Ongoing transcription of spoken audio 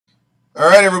All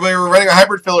right, everybody, we're running a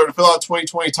hybrid filler to fill out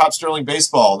 2020 Top Sterling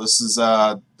Baseball. This is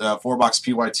a 4-box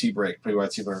PYT break,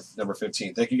 PYT number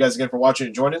 15. Thank you guys again for watching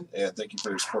and joining, and thank you for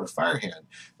your support of Firehand.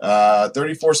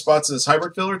 34 spots in this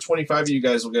hybrid filler. 25 of you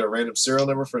guys will get a random serial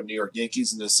number for the New York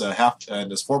Yankees in this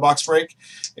this 4-box break,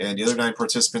 and the other 9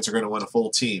 participants are going to win a full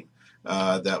team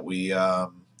that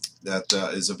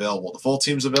is available. The full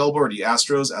teams available are the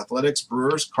Astros, Athletics,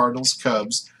 Brewers, Cardinals,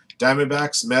 Cubs,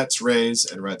 Diamondbacks, Mets, Rays,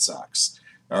 and Red Sox.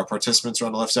 Our participants are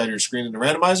on the left side of your screen in the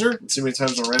randomizer. Let's see how many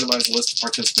times we'll randomize the list of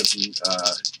participants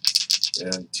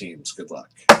and teams. Good luck.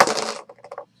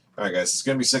 All right, guys. It's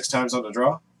going to be 6 times on the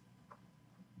draw.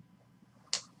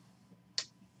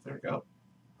 There we go.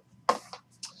 All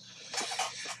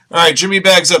right, Jimmy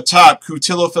Bags up top.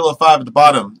 Cutillo Filler 5 at the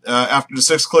bottom. After the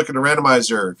 6th click of the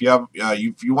randomizer, if you have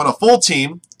if you want a full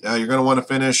team, you're going to want to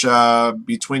finish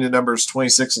between the numbers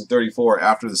 26 and 34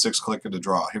 after the 6th click of the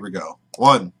draw. Here we go.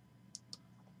 1,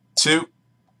 2,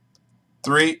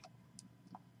 3,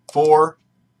 4,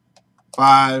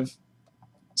 5,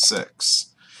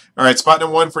 6. All right, spot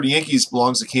number 1 for the Yankees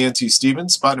belongs to K.N.T.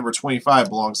 Stevens. Spot number 25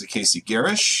 belongs to Casey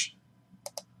Garish.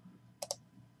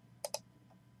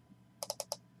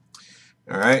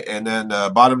 All right, and then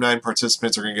bottom 9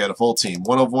 participants are going to get a full team.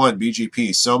 1 of 1,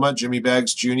 BGP, Soma, Jimmy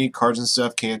Bags, Junie, Cards and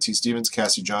Stuff, K.N.T. Stevens,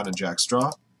 Cassie John, and Jack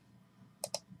Straw.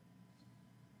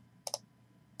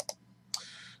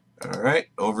 All right,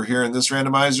 over here in this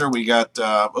randomizer, we got,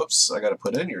 oops, I got to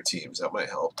put in your teams. That might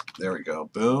help. There we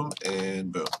go. Boom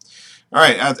and boom. All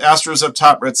right, Astros up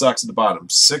top, Red Sox at the bottom.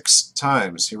 6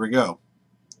 times. Here we go.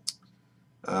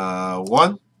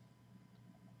 1,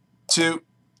 2,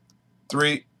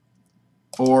 3,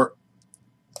 4,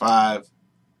 5,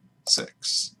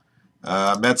 6.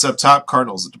 Mets up top,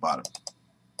 Cardinals at the bottom.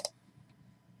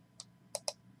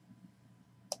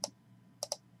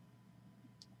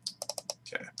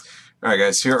 All right,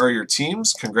 guys, here are your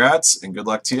teams. Congrats and good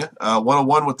luck to you.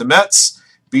 101 with the Mets,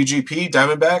 BGP,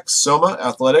 Diamondbacks, Soma,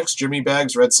 Athletics, Jimmy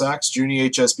Bags, Red Sox, Junie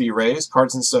HSB, Rays,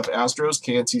 Cards and Stuff, Astros,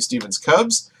 K.N.T. Stevens,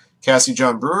 Cubs, Cassie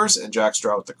John, Brewers, and Jack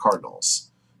Straw with the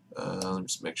Cardinals. Let me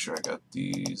just make sure I got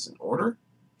these in order.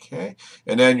 Okay.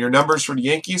 And then your numbers for the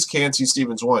Yankees, K.N.T.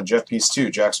 Stevens 1, Jeff Peace 2,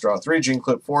 Jack Straw 3, Gene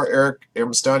Clip 4, Eric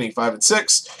Amistani 5 and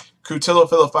 6, Cutillo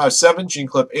Filler 5, 7, Gene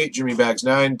Clip 8, Jimmy Bags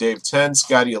 9, Dave 10,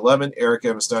 Scotty 11, Eric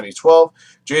Amistani 12,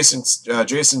 Jason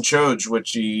Choj,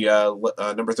 which he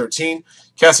number 13,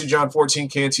 Cassie John 14,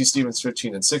 K.N.T. Stevens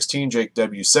 15 and 16, Jake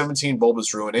W 17,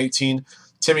 Bulbous Ruin 18,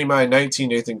 Timmy Mine 19,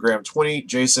 Nathan Graham 20,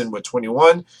 Jason with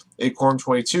 21, Acorn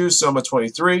 22, Soma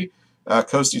 23,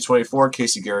 Coasty 24,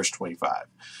 Casey Garish 25.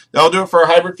 That'll do it for our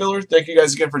hybrid filler. Thank you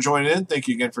guys again for joining in. Thank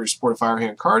you again for your support of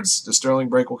Firehand cards. The Sterling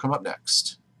break will come up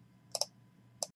next.